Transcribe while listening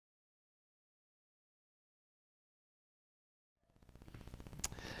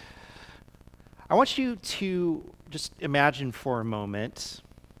I want you to just imagine for a moment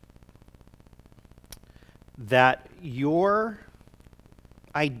that your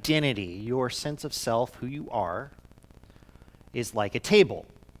identity, your sense of self, who you are, is like a table.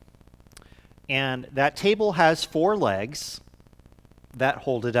 And that table has 4 legs that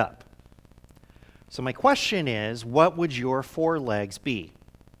hold it up. So my question is, what would your 4 legs be?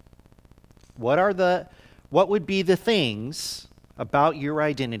 What would be the things about your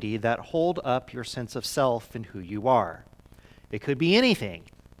identity that hold up your sense of self and who you are? It could be anything.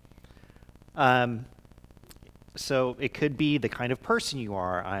 So it could be the kind of person you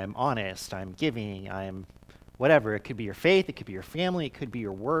are. I'm honest, I'm giving, I'm whatever. It could be your faith, it could be your family, it could be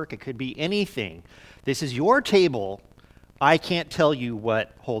your work, it could be anything. This is your table. I can't tell you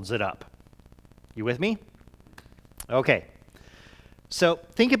what holds it up. You with me? Okay. So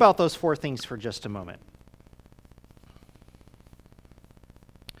think about those 4 things for just a moment.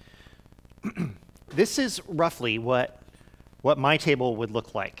 This is roughly what my table would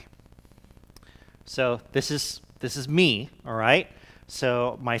look like. So this is me, all right?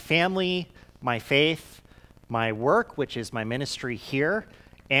 So my family, my faith, my work, which is my ministry here,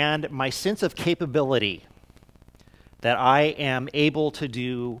 and my sense of capability, that I am able to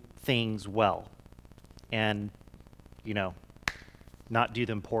do things well and, not do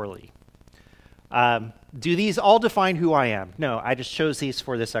them poorly. Do these all define who I am? No, I just chose these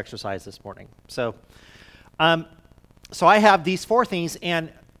for this exercise this morning. So I have these 4 things,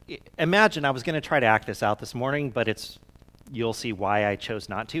 and imagine I was going to try to act this out this morning, but you'll see why I chose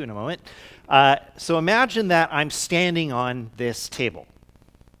not to in a moment. So imagine that I'm standing on this table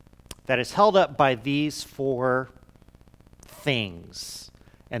that is held up by these 4 things.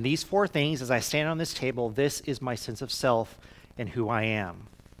 And these 4 things, as I stand on this table, this is my sense of self and who I am.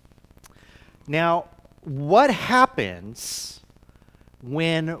 Now, what happens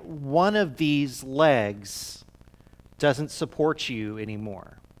when one of these legs doesn't support you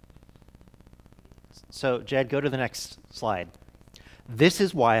anymore? So, Jed, go to the next slide. This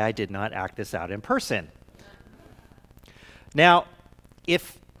is why I did not act this out in person. Now,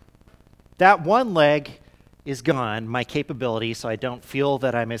 if that one leg is gone, my capability, so I don't feel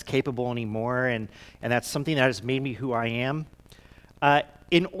that I'm as capable anymore, and that's something that has made me who I am,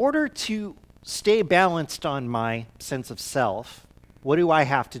 in order to stay balanced on my sense of self, what do I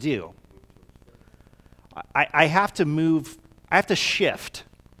have to do? I have to move, I have to shift,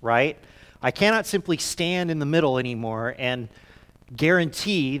 right? I cannot simply stand in the middle anymore and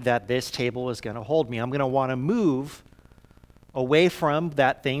guarantee that this table is going to hold me. I'm going to want to move away from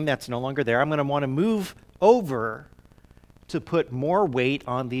that thing that's no longer there. I'm going to want to move over to put more weight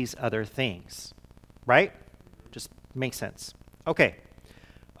on these other things, right? Just makes sense. Okay.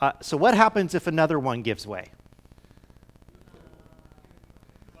 So what happens if another one gives way?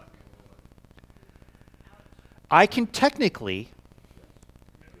 I can technically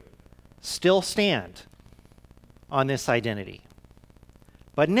still stand on this identity.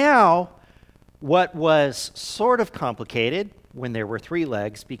 But now, what was sort of complicated when there were 3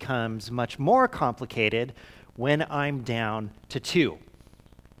 legs becomes much more complicated when I'm down to 2.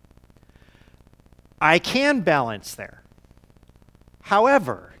 I can balance there.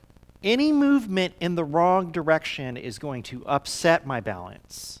 However, any movement in the wrong direction is going to upset my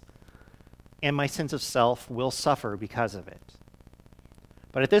balance, and my sense of self will suffer because of it.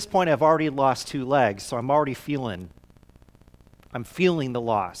 But at this point, I've already lost 2 legs, so I'm feeling the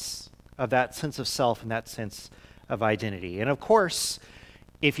loss of that sense of self and that sense of identity. And of course,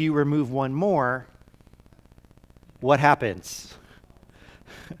 if you remove one more, what happens?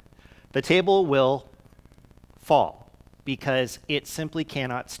 The table will fall because it simply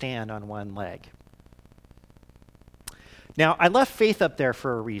cannot stand on one leg. Now, I left faith up there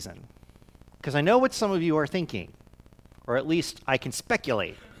for a reason, because I know what some of you are thinking, or at least I can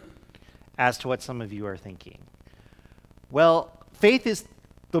speculate as to what some of you are thinking. Well, faith is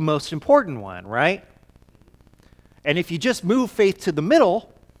the most important one, right? And if you just move faith to the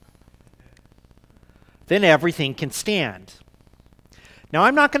middle, then everything can stand. Now,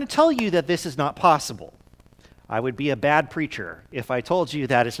 I'm not going to tell you that this is not possible. I would be a bad preacher if I told you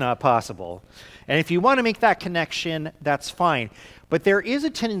that it's not possible. And if you want to make that connection, that's fine. But there is a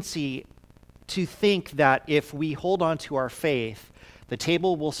tendency to think that if we hold on to our faith, the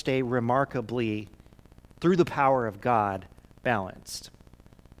table will stay remarkably, through the power of God, balanced.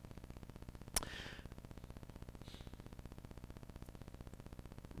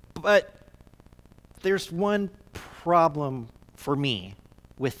 But there's one problem for me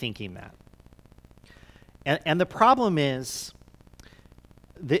with thinking that. And the problem is,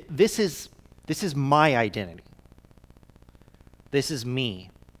 this is my identity. This is me.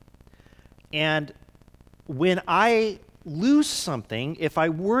 And when I lose something, if I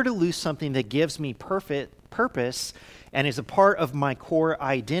were to lose something that gives me purpose and is a part of my core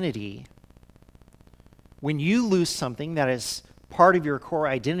identity, when you lose something that is part of your core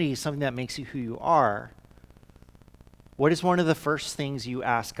identity, something that makes you who you are, what is one of the first things you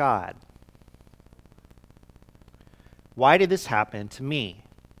ask God? Why did this happen to me?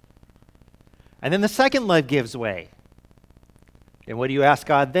 And then the second leg gives way. And what do you ask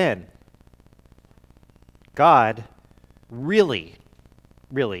God then? God, really,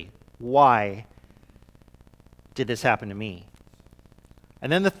 why did this happen to me?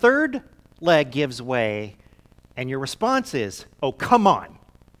 And then the third leg gives way, and your response is, oh, come on.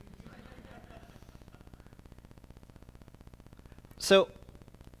 So,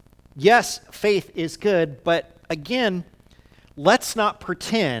 yes, faith is good, but again, let's not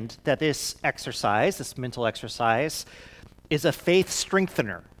pretend that this exercise, this mental exercise, is a faith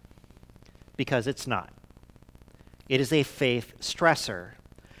strengthener, because it's not. It is a faith stressor.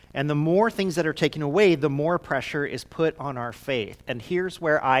 And the more things that are taken away, the more pressure is put on our faith. And here's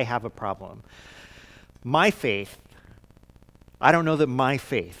where I have a problem. My faith, I don't know that my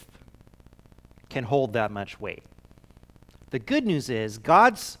faith can hold that much weight. The good news is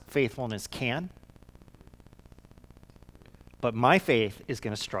God's faithfulness can, but my faith is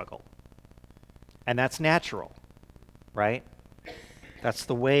going to struggle. And that's natural, right? That's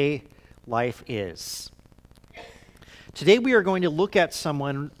the way life is. Today we are going to look at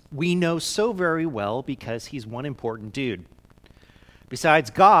someone we know so very well because he's one important dude. Besides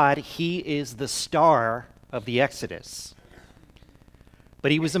God, he is the star of the Exodus.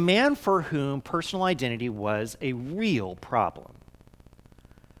 But he was a man for whom personal identity was a real problem.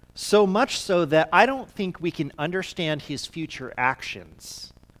 So much so that I don't think we can understand his future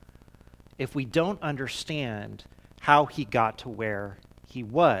actions if we don't understand how he got to where he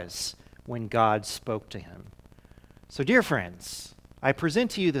was when God spoke to him. So, dear friends, I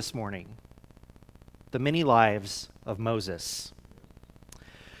present to you this morning the many lives of Moses.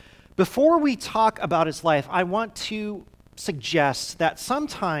 Before we talk about his life, I want to suggest that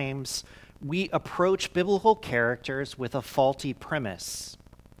sometimes we approach biblical characters with a faulty premise.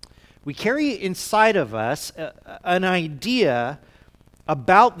 We carry inside of us an idea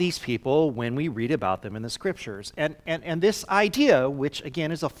about these people when we read about them in the scriptures. And this idea, which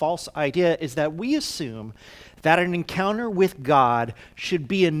again is a false idea, is that we assume that an encounter with God should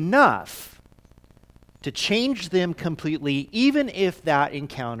be enough to change them completely, even if that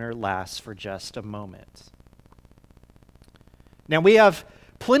encounter lasts for just a moment. Now, we have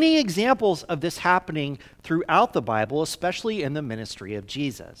plenty of examples of this happening throughout the Bible, especially in the ministry of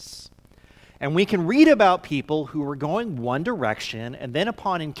Jesus. And we can read about people who were going one direction, and then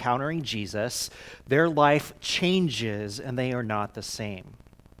upon encountering Jesus, their life changes and they are not the same.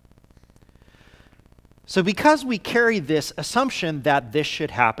 So because we carry this assumption that this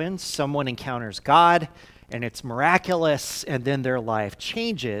should happen, someone encounters God and it's miraculous and then their life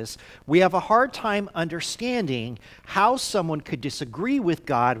changes, we have a hard time understanding how someone could disagree with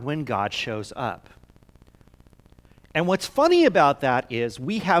God when God shows up. And what's funny about that is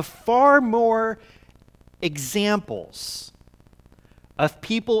we have far more examples of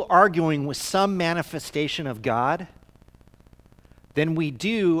people arguing with some manifestation of God than we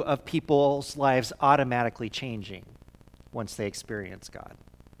do of people's lives automatically changing once they experience God.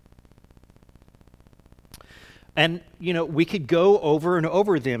 And, we could go over and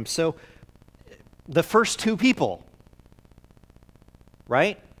over them. So the first two people,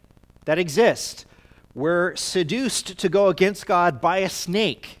 right, that exist were seduced to go against God by a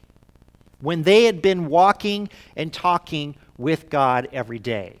snake when they had been walking and talking with God every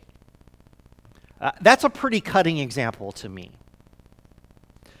day. That's a pretty cutting example to me.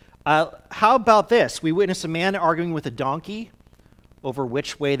 How about this? We witnessed a man arguing with a donkey over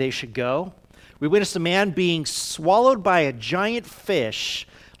which way they should go. We witnessed a man being swallowed by a giant fish,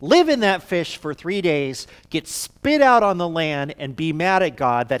 live in that fish for 3 days, get spit out on the land, and be mad at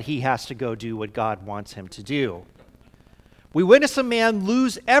God that he has to go do what God wants him to do. We witnessed a man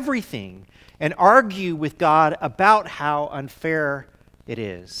lose everything and argue with God about how unfair it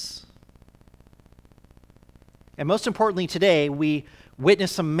is. And most importantly today, we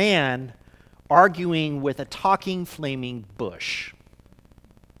witness a man arguing with a talking, flaming bush.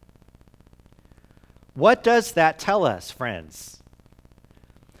 What does that tell us, friends?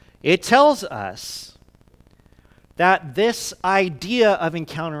 It tells us that this idea of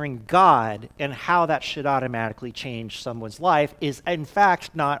encountering God and how that should automatically change someone's life is, in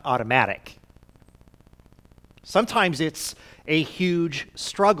fact, not automatic. Sometimes it's a huge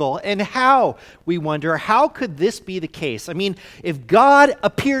struggle. And how, we wonder, how could this be the case? I mean, if God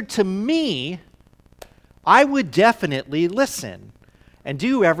appeared to me, I would definitely listen and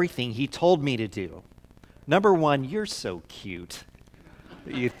do everything he told me to do. Number one, you're so cute.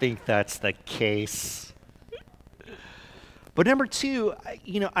 You think that's the case. But number two,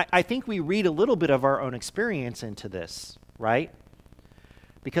 I think we read a little bit of our own experience into this, right?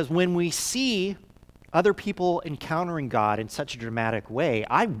 Because when we see other people encountering God in such a dramatic way,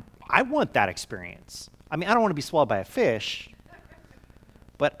 I want that experience. I mean, I don't want to be swallowed by a fish,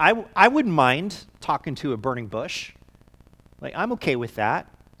 but I wouldn't mind talking to a burning bush. Like, I'm okay with that.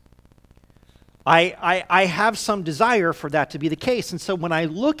 I have some desire for that to be the case. And so when I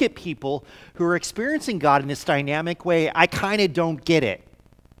look at people who are experiencing God in this dynamic way, I kind of don't get it.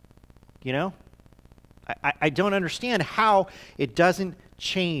 You know? I don't understand how it doesn't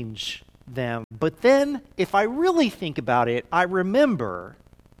change them. But then, if I really think about it, I remember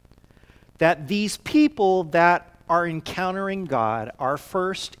that these people that are encountering God are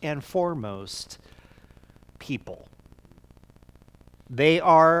first and foremost people. They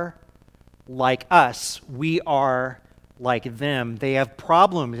are like us. We are like them. They have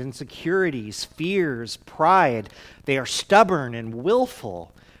problems, insecurities, fears, pride. They are stubborn and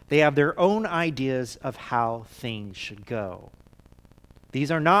willful. They have their own ideas of how things should go. These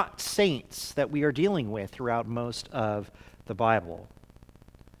are not saints that we are dealing with throughout most of the Bible.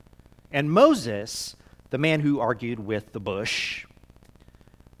 And Moses, the man who argued with the bush,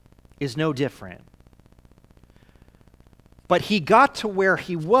 is no different. But he got to where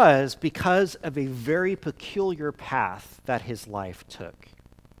he was because of a very peculiar path that his life took.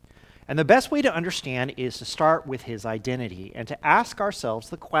 And the best way to understand is to start with his identity and to ask ourselves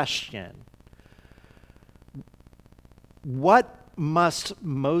the question, what must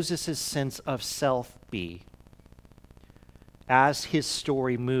Moses' sense of self be as his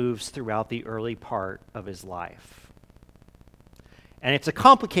story moves throughout the early part of his life? And it's a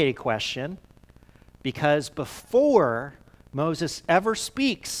complicated question because before Moses ever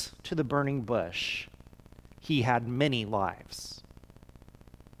speaks to the burning bush, he had many lives.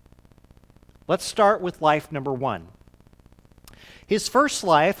 Let's start with life number one. His first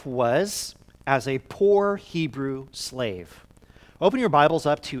life was as a poor Hebrew slave. Open your Bibles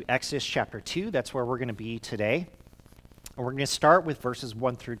up to Exodus chapter 2. That's where we're going to be today. And we're going to start with verses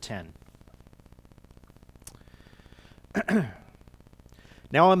 1 through 10.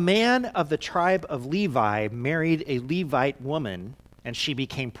 Now a man of the tribe of Levi married a Levite woman, and she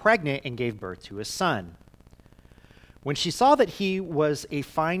became pregnant and gave birth to a son. When she saw that he was a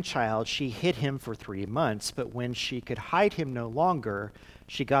fine child, she hid him for 3 months, but when she could hide him no longer,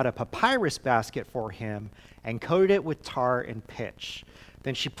 she got a papyrus basket for him and coated it with tar and pitch.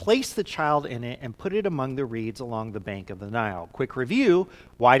 Then she placed the child in it and put it among the reeds along the bank of the Nile. Quick review,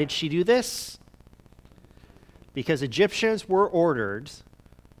 why did she do this? Because Egyptians were ordered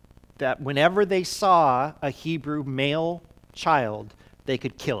that whenever they saw a Hebrew male child, they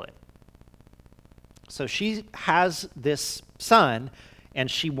could kill it. So she has this son, and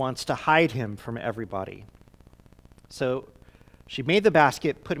she wants to hide him from everybody. So she made the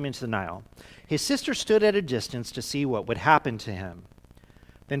basket, put him into the Nile. His sister stood at a distance to see what would happen to him.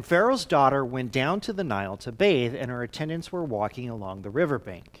 Then Pharaoh's daughter went down to the Nile to bathe, and her attendants were walking along the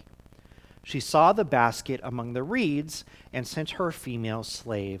riverbank. She saw the basket among the reeds and sent her female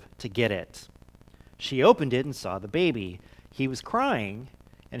slave to get it. She opened it and saw the baby. He was crying,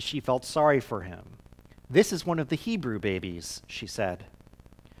 and she felt sorry for him. "This is one of the Hebrew babies," she said.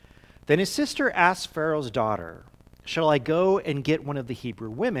 Then his sister asked Pharaoh's daughter, "Shall I go and get one of the Hebrew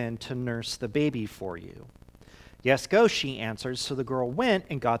women to nurse the baby for you?" "Yes, go," she answered. So the girl went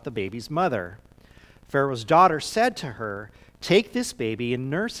and got the baby's mother. Pharaoh's daughter said to her, "Take this baby and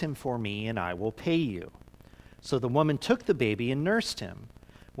nurse him for me, and I will pay you." So the woman took the baby and nursed him.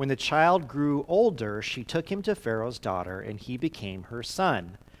 When the child grew older, she took him to Pharaoh's daughter, and he became her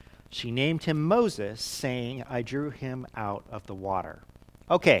son. She named him Moses, saying, "I drew him out of the water."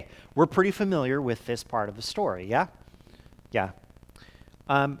 Okay, we're pretty familiar with this part of the story, yeah? Yeah.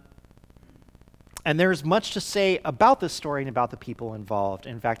 And there's much to say about this story and about the people involved.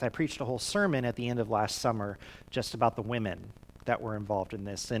 In fact, I preached a whole sermon at the end of last summer just about the women that were involved in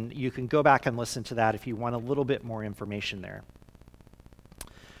this. And you can go back and listen to that if you want a little bit more information there.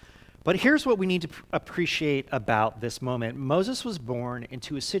 But here's what we need to appreciate about this moment. Moses was born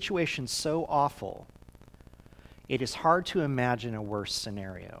into a situation so awful, it is hard to imagine a worse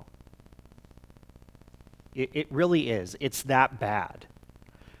scenario. It really is. It's that bad.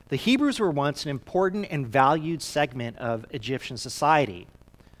 The Hebrews were once an important and valued segment of Egyptian society.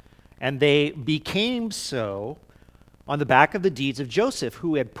 And they became so on the back of the deeds of Joseph,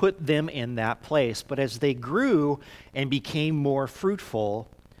 who had put them in that place. But as they grew and became more fruitful,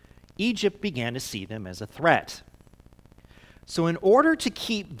 Egypt began to see them as a threat. So in order to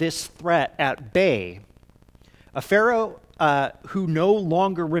keep this threat at bay, a Pharaoh who no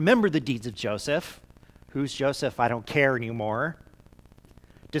longer remembered the deeds of Joseph, who's Joseph, I don't care anymore,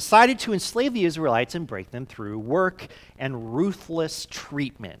 decided to enslave the Israelites and break them through work and ruthless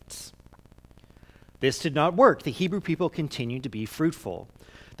treatment. This did not work. The Hebrew people continued to be fruitful.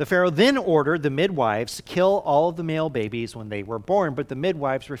 The Pharaoh then ordered the midwives to kill all of the male babies when they were born, but the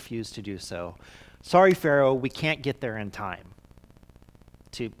midwives refused to do so. Sorry, Pharaoh, we can't get there in time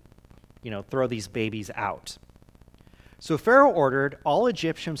to, throw these babies out. So Pharaoh ordered all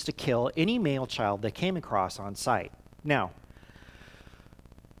Egyptians to kill any male child they came across on sight. Now,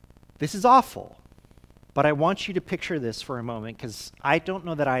 this is awful, but I want you to picture this for a moment because I don't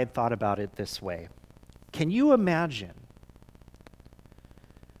know that I had thought about it this way. Can you imagine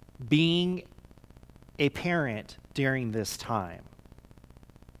being a parent during this time?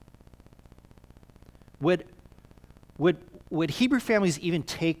 Would Hebrew families even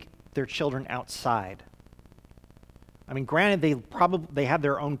take their children outside? I mean, granted, they had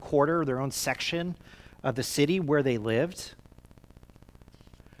their own quarter, their own section of the city where they lived.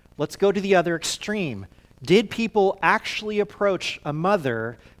 Let's go to the other extreme. Did people actually approach a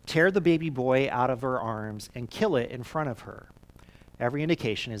mother, tear the baby boy out of her arms, and kill it in front of her? Every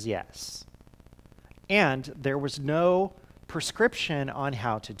indication is yes. And there was no prescription on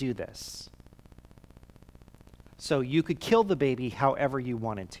how to do this. So you could kill the baby however you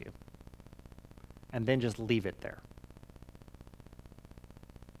wanted to, and then just leave it there.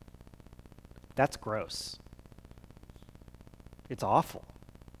 That's gross. It's awful.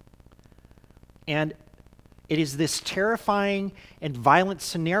 And it is this terrifying and violent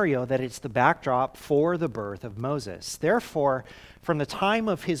scenario that is the backdrop for the birth of Moses. Therefore, from the time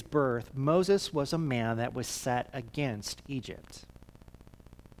of his birth, Moses was a man that was set against Egypt.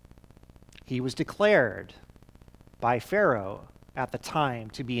 He was declared by Pharaoh at the time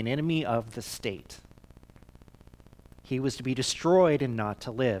to be an enemy of the state. He was to be destroyed and not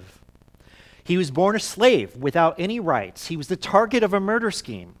to live. He was born a slave without any rights. He was the target of a murder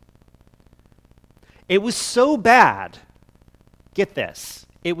scheme. It was so bad, get this,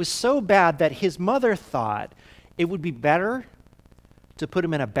 it was so bad that his mother thought it would be better to put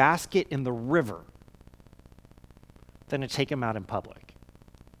him in a basket in the river than to take him out in public.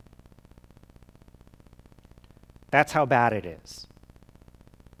 That's how bad it is.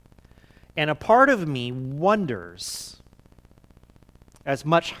 And a part of me wonders, as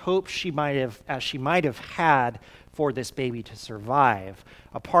much hope as she might have had for this baby to survive,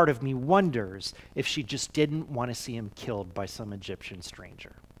 a part of me wonders if she just didn't want to see him killed by some Egyptian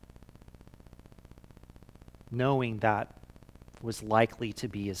stranger, knowing that was likely to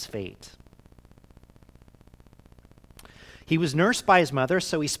be his fate. He was nursed by his mother,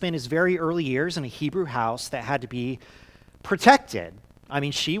 so he spent his very early years in a Hebrew house that had to be protected. I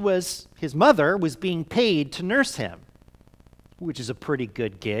mean, his mother was being paid to nurse him, which is a pretty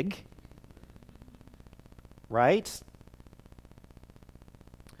good gig, right?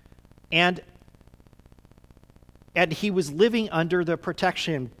 And he was living under the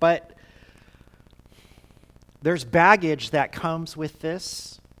protection, but there's baggage that comes with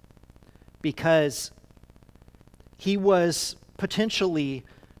this because he was potentially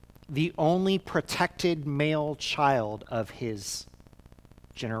the only protected male child of his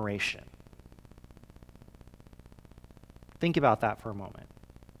generation. Think about that for a moment.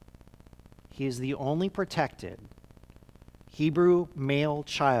 He is the only protected Hebrew male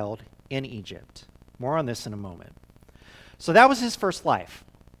child in Egypt. More on this in a moment. So that was his first life.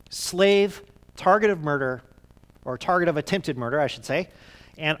 Slave, target of murder, or target of attempted murder, I should say,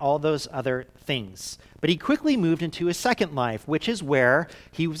 and all those other things. But he quickly moved into his second life, which is where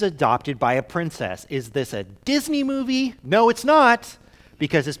he was adopted by a princess. Is this a Disney movie? No, it's not,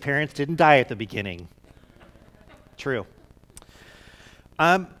 because his parents didn't die at the beginning. True.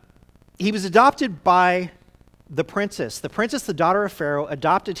 He was adopted by the princess. The princess, the daughter of Pharaoh,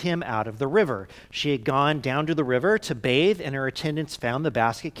 adopted him out of the river. She had gone down to the river to bathe, and her attendants found the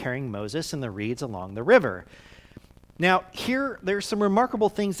basket carrying Moses in the reeds along the river. Now, there's some remarkable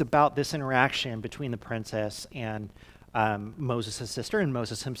things about this interaction between the princess and Moses' sister and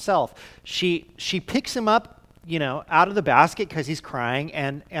Moses himself. She picks him up, out of the basket because he's crying,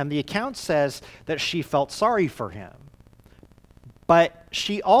 and the account says that she felt sorry for him. But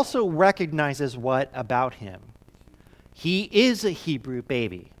she also recognizes what about him? He is a Hebrew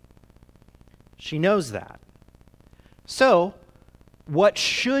baby. She knows that. So what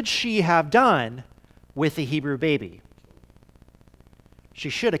should she have done with the Hebrew baby? She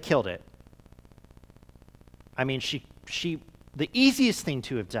should have killed it. I mean, the easiest thing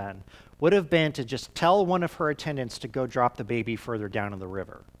to have done would have been to just tell one of her attendants to go drop the baby further down in the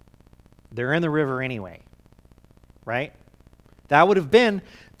river. They're in the river anyway, right? That would have been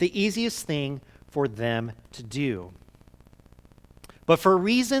the easiest thing for them to do. But for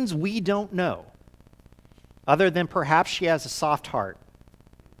reasons we don't know, other than perhaps she has a soft heart,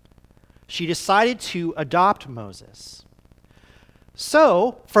 she decided to adopt Moses.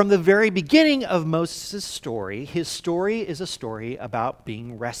 So, from the very beginning of Moses' story, his story is a story about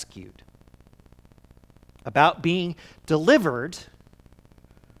being rescued, about being delivered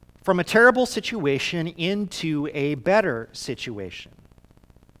from a terrible situation into a better situation.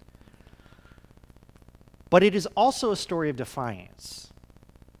 But it is also a story of defiance.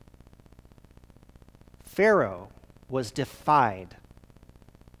 Pharaoh was defied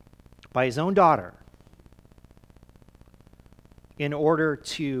by his own daughter in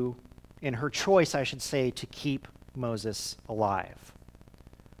her choice, I should say, to keep Moses alive.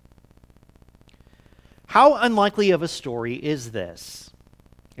 How unlikely of a story is this?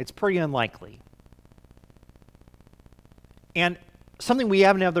 It's pretty unlikely. And something we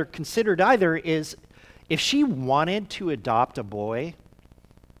haven't ever considered either is, if she wanted to adopt a boy,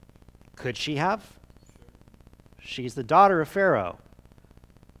 could she have? She's the daughter of Pharaoh.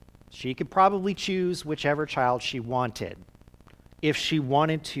 She could probably choose whichever child she wanted if she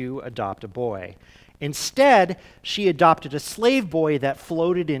wanted to adopt a boy. Instead, she adopted a slave boy that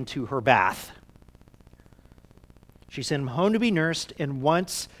floated into her bath. She sent him home to be nursed, and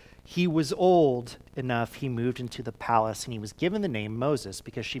once he was old enough, he moved into the palace, and he was given the name Moses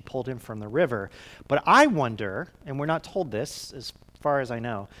because she pulled him from the river. But I wonder, and we're not told this as far as I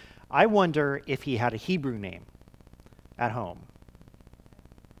know, I wonder if he had a Hebrew name at home.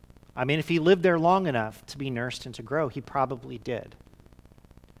 I mean, if he lived there long enough to be nursed and to grow, he probably did.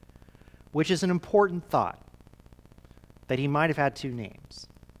 Which is an important thought, that he might have had two names.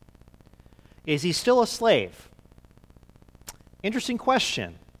 Is he still a slave? Interesting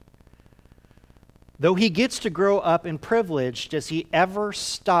question. Though he gets to grow up in privilege, does he ever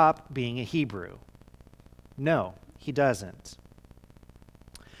stop being a Hebrew? No, he doesn't.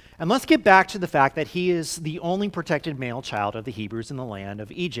 And let's get back to the fact that he is the only protected male child of the Hebrews in the land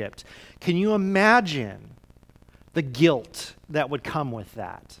of Egypt. Can you imagine the guilt that would come with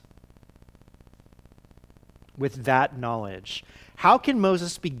that? With that knowledge? How can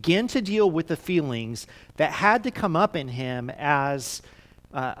Moses begin to deal with the feelings that had to come up in him as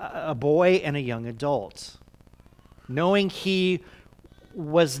a boy and a young adult? Knowing he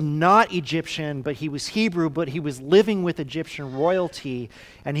was not Egyptian, but he was Hebrew, but he was living with Egyptian royalty,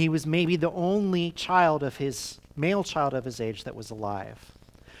 and he was maybe the only male child of his age that was alive.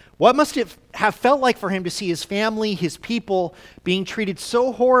 What must it have felt like for him to see his family, his people, being treated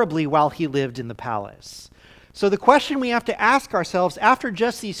so horribly while he lived in the palace? So the question we have to ask ourselves after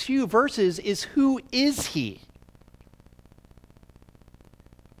just these few verses is, who is he?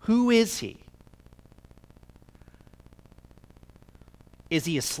 Who is he? Is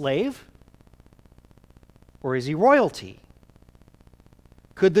he a slave? Or is he royalty?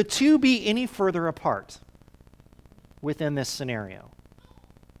 Could the two be any further apart within this scenario?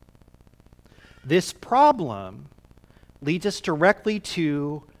 This problem leads us directly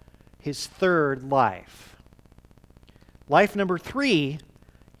to his third life. Life number 3,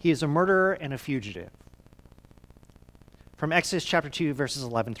 he is a murderer and a fugitive. From Exodus chapter 2, verses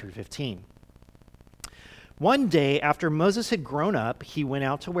 11 through 15. One day, after Moses had grown up, he went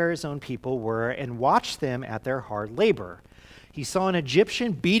out to where his own people were and watched them at their hard labor. He saw an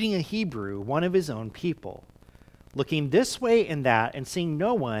Egyptian beating a Hebrew, one of his own people. Looking this way and that and seeing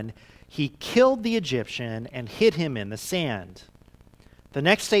no one, he killed the Egyptian and hid him in the sand. The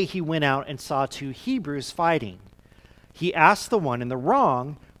next day he went out and saw 2 Hebrews fighting. He asked the one in the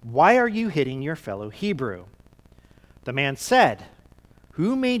wrong, "Why are you hitting your fellow Hebrew?" The man said,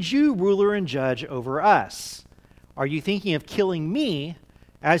 "Who made you ruler and judge over us? Are you thinking of killing me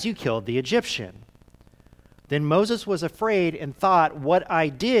as you killed the Egyptian?" Then Moses was afraid and thought, "What I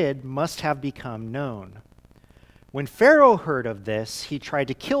did must have become known." When Pharaoh heard of this, he tried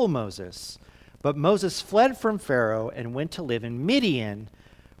to kill Moses. But Moses fled from Pharaoh and went to live in Midian,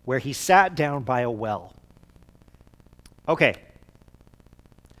 where he sat down by a well. Okay.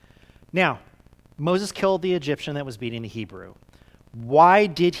 Now, Moses killed the Egyptian that was beating the Hebrew. Why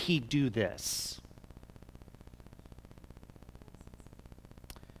did he do this?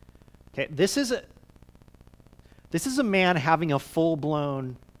 Okay, this is a man having a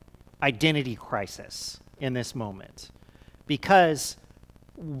full-blown identity crisis in this moment. because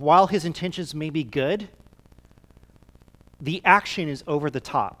while his intentions may be good, the action is over the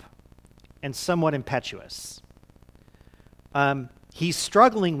top and somewhat impetuous. He's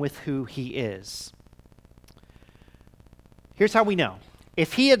struggling with who he is. Here's how we know.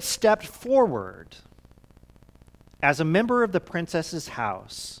 If he had stepped forward as a member of the princess's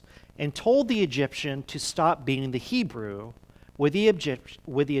house and told the Egyptian to stop beating the Hebrew, would the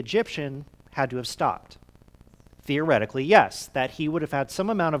Egyptian had to have stopped? Theoretically, yes, that he would have had some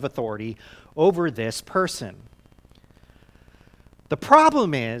amount of authority over this person. The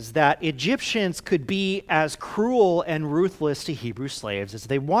problem is that Egyptians could be as cruel and ruthless to Hebrew slaves as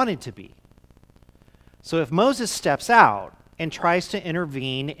they wanted to be. So if Moses steps out and tries to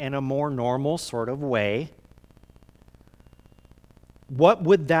intervene in a more normal sort of way, what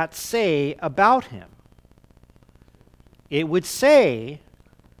would that say about him? It would say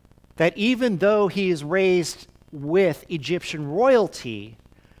that even though he is raised with Egyptian royalty,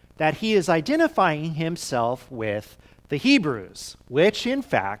 that he is identifying himself with the Hebrews, which in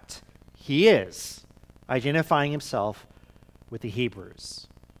fact he is, identifying himself with the Hebrews.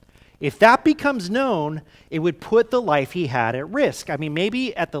 If that becomes known, it would put the life he had at risk. I mean,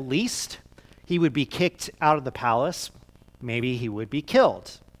 maybe at the least, he would be kicked out of the palace. Maybe he would be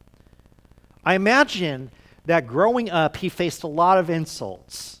killed. I imagine that growing up, he faced a lot of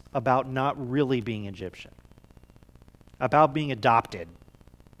insults about not really being Egyptian, about being adopted,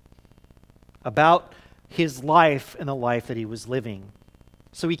 about his life and the life that he was living.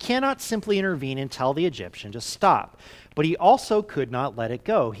 So he cannot simply intervene and tell the Egyptian to stop. But he also could not let it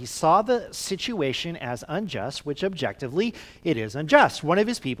go. He saw the situation as unjust, which objectively it is unjust. One of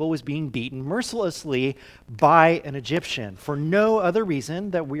his people was being beaten mercilessly by an Egyptian for no other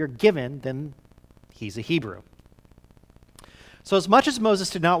reason that we are given than he's a Hebrew. So as much as Moses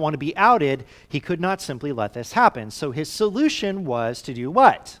did not want to be outed, he could not simply let this happen. So his solution was to do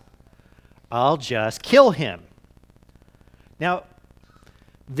what? I'll just kill him. Now,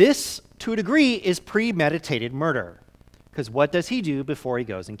 this, to a degree, is premeditated murder. Because what does he do before he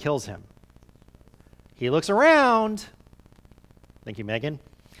goes and kills him? He looks around. Thank you, Megan.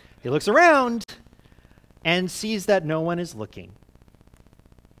 He looks around and sees that no one is looking.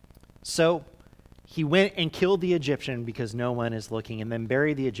 So he went and killed the Egyptian because no one is looking, and then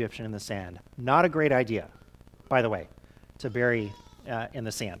buried the Egyptian in the sand. Not a great idea, by the way, to bury in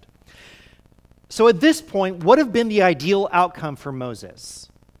the sand. So at this point, what would have been the ideal outcome for Moses?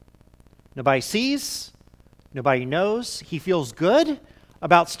 Nobody sees, nobody knows. He feels good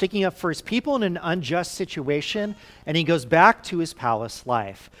about sticking up for his people in an unjust situation, and he goes back to his palace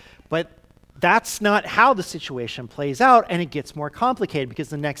life. But that's not how the situation plays out, and it gets more complicated because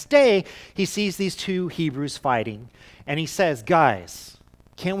the next day he sees these two Hebrews fighting, and he says, guys,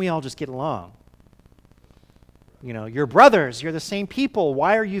 can't we all just get along? You know, you're brothers, you're the same people.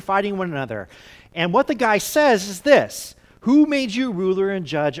 Why are you fighting one another? And what the guy says is this: who made you ruler and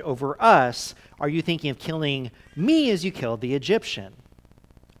judge over us? Are you thinking of killing me as you killed the Egyptian?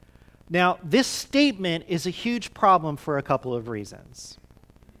 Now, this statement is a huge problem for a couple of reasons.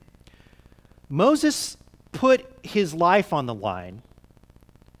 Moses put his life on the line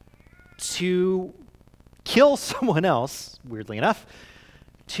to kill someone else, weirdly enough,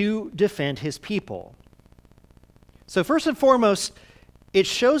 to defend his people. So first and foremost, it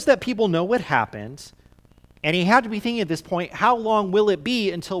shows that people know what happened, and he had to be thinking at this point, how long will it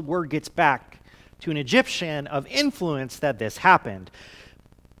be until word gets back to an Egyptian of influence that this happened?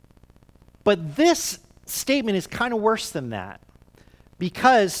 But this statement is kind of worse than that,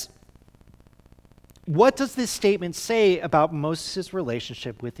 because what does this statement say about Moses'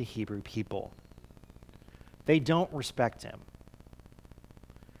 relationship with the Hebrew people? They don't respect him.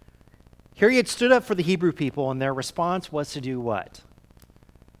 Here he had stood up for the Hebrew people, and their response was to do what?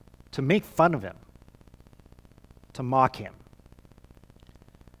 To make fun of him, to mock him.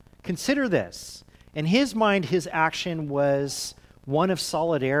 Consider this. In his mind, his action was one of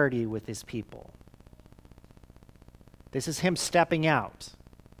solidarity with his people. This is him stepping out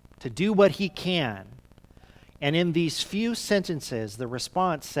to do what he can. And in these few sentences, the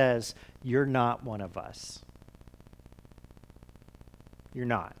response says, you're not one of us. You're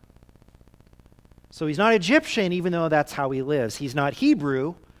not. So he's not Egyptian, even though that's how he lives. He's not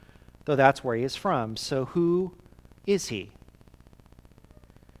Hebrew, though that's where he is from. So who is he?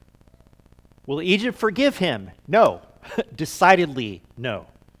 Will Egypt forgive him? No. Decidedly no.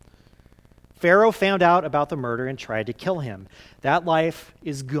 Pharaoh found out about the murder and tried to kill him. That life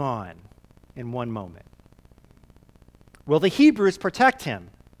is gone in one moment. Will the Hebrews protect him?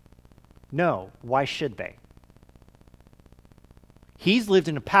 No. Why should they? He's lived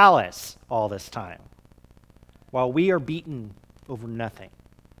in a palace all this time. while we are beaten over nothing?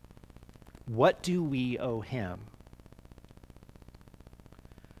 What do we owe him?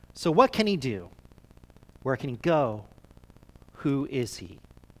 So what can he do? Where can he go? Who is he?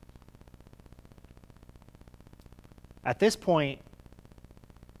 At this point,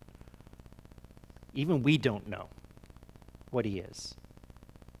 even we don't know what he is.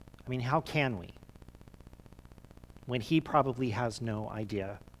 I mean, how can we? When he probably has no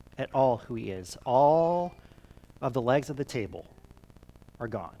idea at all who he is. All of the legs of the table are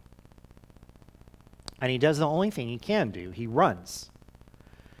gone. And he does the only thing he can do. He runs.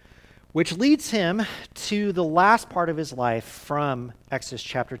 Which leads him to the last part of his life from Exodus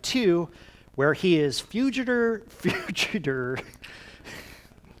chapter 2, where he is fugitive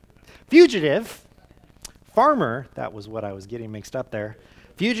farmer. That was what I was getting mixed up there.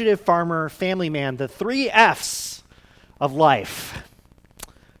 Fugitive farmer, family man, the 3 F's of life.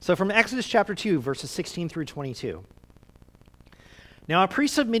 So from Exodus chapter 2, verses 16 through 22. Now a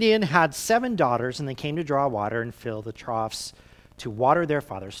priest of Midian had 7 daughters, and they came to draw water and fill the troughs to water their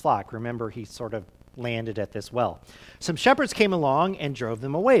father's flock. Remember, he sort of landed at this well. Some shepherds came along and drove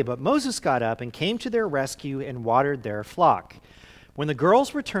them away, but Moses got up and came to their rescue and watered their flock. When the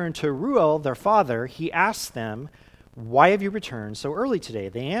girls returned to Reuel, their father, he asked them, "Why have you returned so early today?"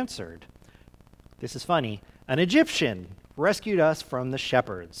 They answered, this is funny, "An Egyptian rescued us from the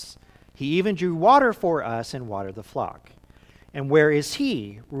shepherds. He even drew water for us and watered the flock." "And where is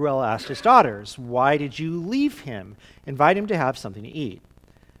he?" Reuel asked his daughters. "Why did you leave him? Invite him to have something to eat."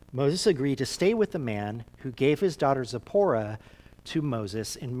 Moses agreed to stay with the man who gave his daughter Zipporah to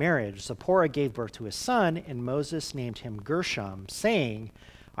Moses in marriage. Zipporah gave birth to a son, and Moses named him Gershom, saying,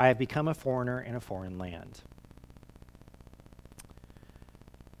 "I have become a foreigner in a foreign land."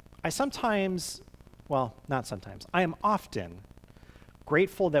 I am often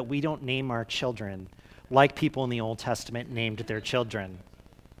grateful that we don't name our children like people in the Old Testament named their children.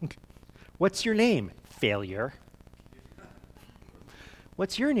 What's your name? Failure.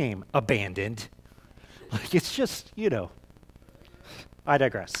 What's your name? Abandoned. Like, it's just, I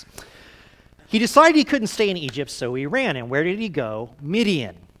digress. He decided he couldn't stay in Egypt, so he ran. And where did he go?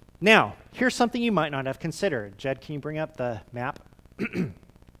 Midian. Now, here's something you might not have considered. Jed, can you bring up the map?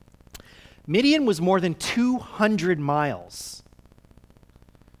 Midian was more than 200 miles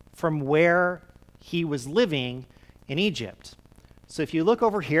from where he was living in Egypt. So if you look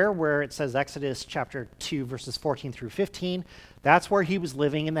over here where it says Exodus chapter 2, verses 14 through 15, that's where he was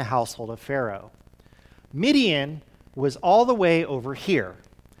living in the household of Pharaoh. Midian was all the way over here,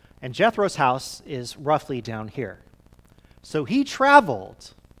 and Jethro's house is roughly down here. So he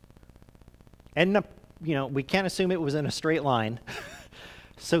traveled, and we can't assume it was in a straight line.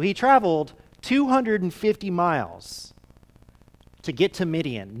 So he traveled 250 miles to get to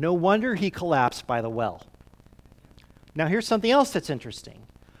Midian. No wonder he collapsed by the well. Now here's something else that's interesting.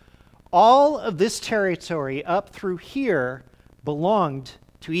 All of this territory up through here belonged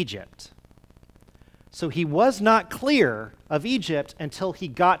to Egypt. So he was not clear of Egypt until he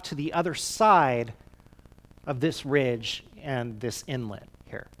got to the other side of this ridge and this inlet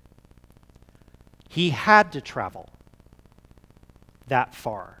here. He had to travel that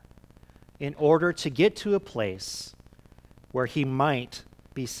far in order to get to a place where he might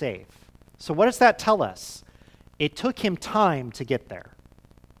be safe. So what does that tell us? It took him time to get there.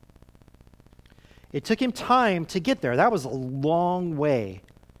 It took him time to get there. That was a long way.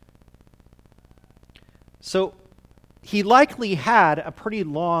 So he likely had a pretty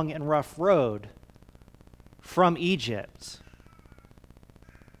long and rough road from Egypt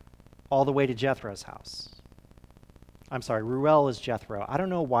all the way to Jethro's house. I'm sorry, Reuel is Jethro. I don't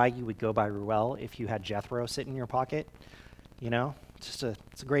know why you would go by Reuel if you had Jethro sitting in your pocket. It's a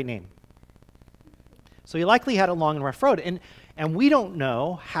great name. So he likely had a long and rough road. And we don't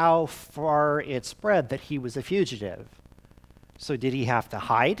know how far it spread that he was a fugitive. So did he have to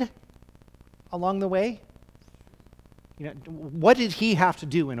hide along the way? What did he have to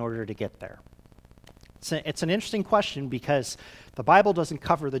do in order to get there? It's an interesting question because the Bible doesn't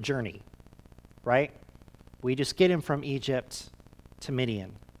cover the journey, right? We just get him from Egypt to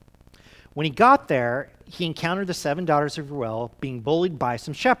Midian. When he got there, he encountered the 7 daughters of Reuel being bullied by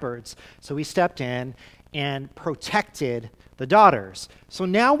some shepherds. So he stepped in and protected the daughters. So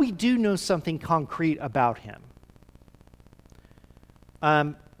now we do know something concrete about him.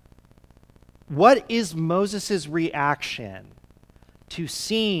 What is Moses' reaction to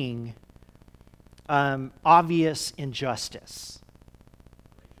seeing obvious injustice?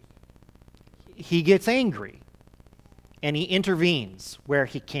 He gets angry and he intervenes where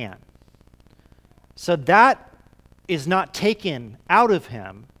he can. So that is not taken out of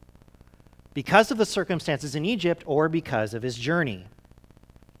him because of the circumstances in Egypt or because of his journey.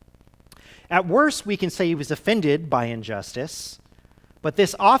 At worst, we can say he was offended by injustice, but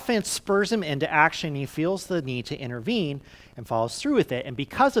this offense spurs him into action. He feels the need to intervene and follows through with it. And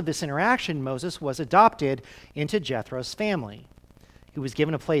because of this interaction, Moses was adopted into Jethro's family. He was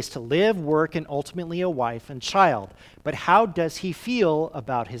given a place to live, work, and ultimately a wife and child. But how does he feel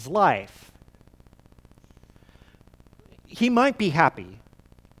about his life? He might be happy,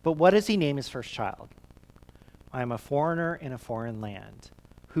 but what does he name his first child? I am a foreigner in a foreign land.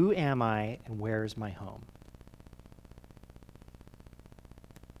 Who am I and where is my home?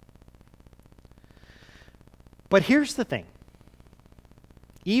 But here's the thing.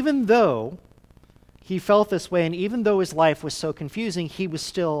 Even though he felt this way, and even though his life was so confusing, he was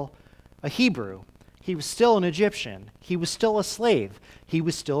still a Hebrew. He was still an Egyptian. He was still a slave. He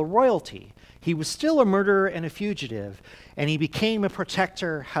was still royalty. He was still a murderer and a fugitive, and he became a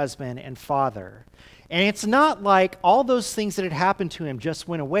protector, husband, and father. And it's not like all those things that had happened to him just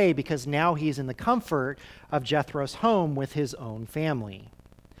went away because now he's in the comfort of Jethro's home with his own family.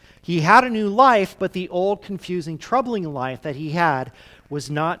 He had a new life, but the old, confusing, troubling life that he had was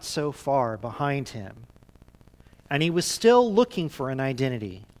not so far behind him. And he was still looking for an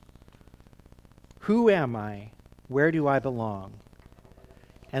identity. Who am I? Where do I belong?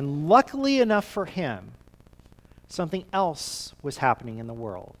 And luckily enough for him, something else was happening in the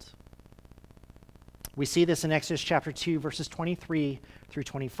world. We see this in Exodus chapter 2, verses 23 through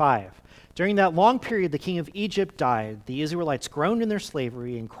 25. During that long period, the king of Egypt died. The Israelites groaned in their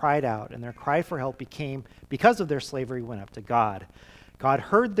slavery and cried out, and their cry for help because of their slavery, went up to God. God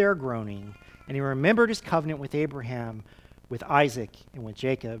heard their groaning, and he remembered his covenant with Abraham, with Isaac, and with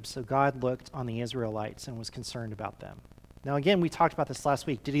Jacob. So God looked on the Israelites and was concerned about them. Now again, we talked about this last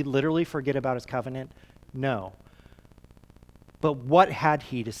week. Did he literally forget about his covenant? No. But what had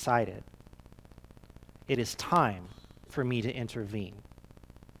he decided? It is time for me to intervene.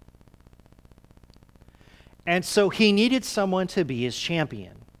 And so he needed someone to be his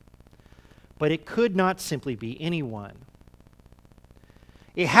champion. But it could not simply be anyone.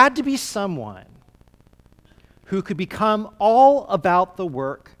 It had to be someone who could become all about the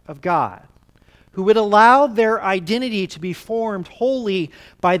work of God, who would allow their identity to be formed wholly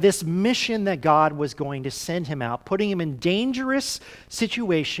by this mission that God was going to send him out, putting him in dangerous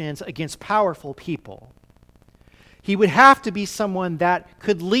situations against powerful people. He would have to be someone that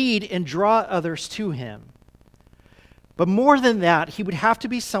could lead and draw others to him. But more than that, he would have to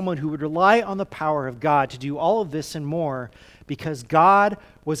be someone who would rely on the power of God to do all of this and more, because God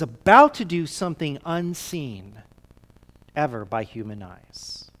was about to do something unseen ever by human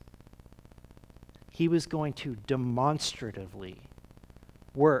eyes. He was going to demonstratively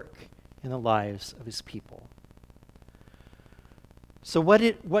work in the lives of his people. So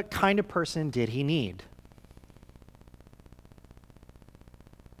what kind of person did he need?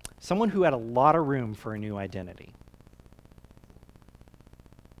 Someone who had a lot of room for a new identity.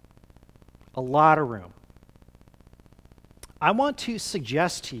 A lot of room. I want to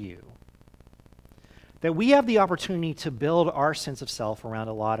suggest to you that we have the opportunity to build our sense of self around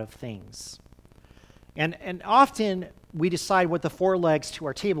a lot of things. And often we decide what the four legs to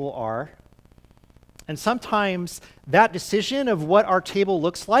our table are. And sometimes that decision of what our table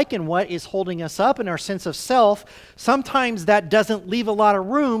looks like and what is holding us up and our sense of self, sometimes that doesn't leave a lot of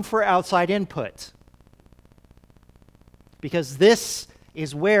room for outside input. Because this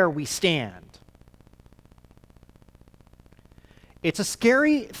is where we stand. It's a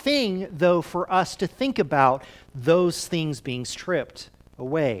scary thing, though, for us to think about those things being stripped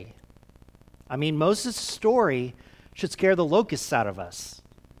away. I mean, Moses' story should scare the locusts out of us.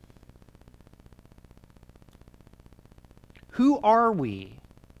 Who are we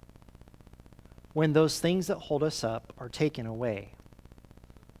when those things that hold us up are taken away?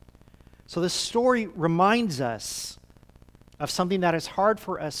 So this story reminds us of something that is hard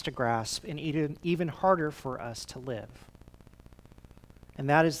for us to grasp and even harder for us to live. And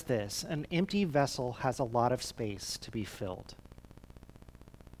that is this: an empty vessel has a lot of space to be filled.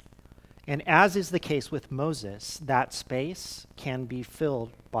 And as is the case with Moses, that space can be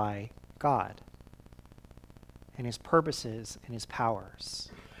filled by God and his purposes and his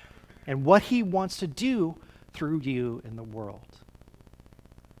powers and what he wants to do through you in the world.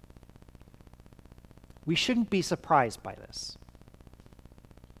 We shouldn't be surprised by this.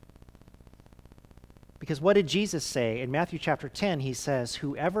 Because what did Jesus say? In Matthew chapter 10, he says,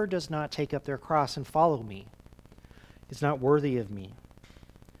 "Whoever does not take up their cross and follow me is not worthy of me.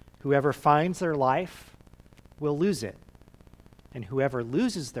 Whoever finds their life will lose it, and whoever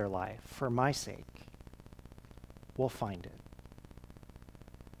loses their life for my sake will find it."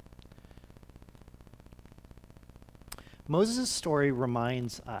 Moses' story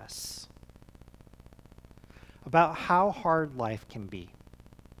reminds us about how hard life can be,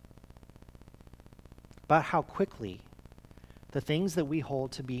 about how quickly the things that we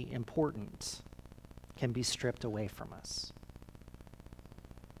hold to be important can be stripped away from us.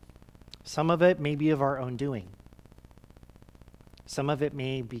 Some of it may be of our own doing. Some of it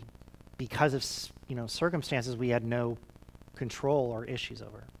may be because of circumstances we had no control or issues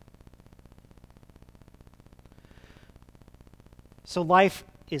over. So life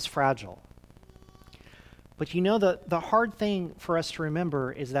is fragile. But the hard thing for us to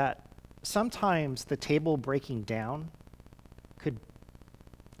remember is that sometimes the table breaking down could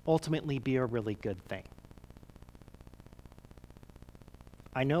ultimately be a really good thing.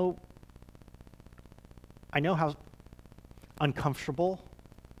 I know how uncomfortable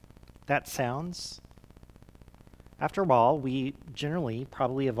that sounds. After all, we generally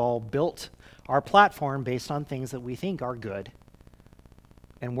probably have all built our platform based on things that we think are good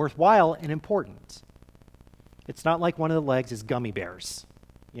and worthwhile and important. It's not like one of the legs is gummy bears,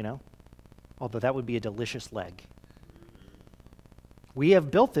 although that would be a delicious leg. We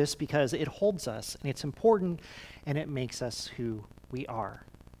have built this because it holds us, and it's important, and it makes us who we are.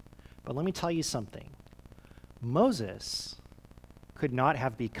 But let me tell you something. Moses could not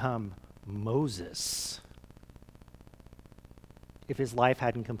have become Moses if his life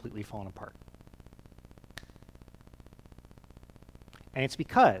hadn't completely fallen apart. And it's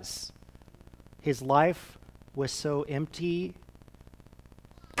because his life was so empty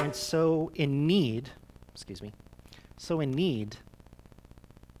and so in need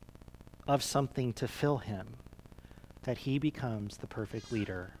of something to fill him that he becomes the perfect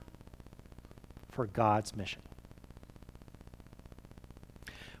leader for God's mission.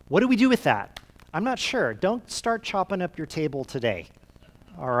 What do we do with that? I'm not sure. Don't start chopping up your table today,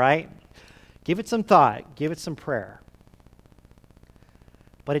 all right? Give it some thought. Give it some prayer.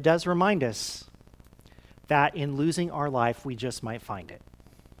 But it does remind us that in losing our life, we just might find it.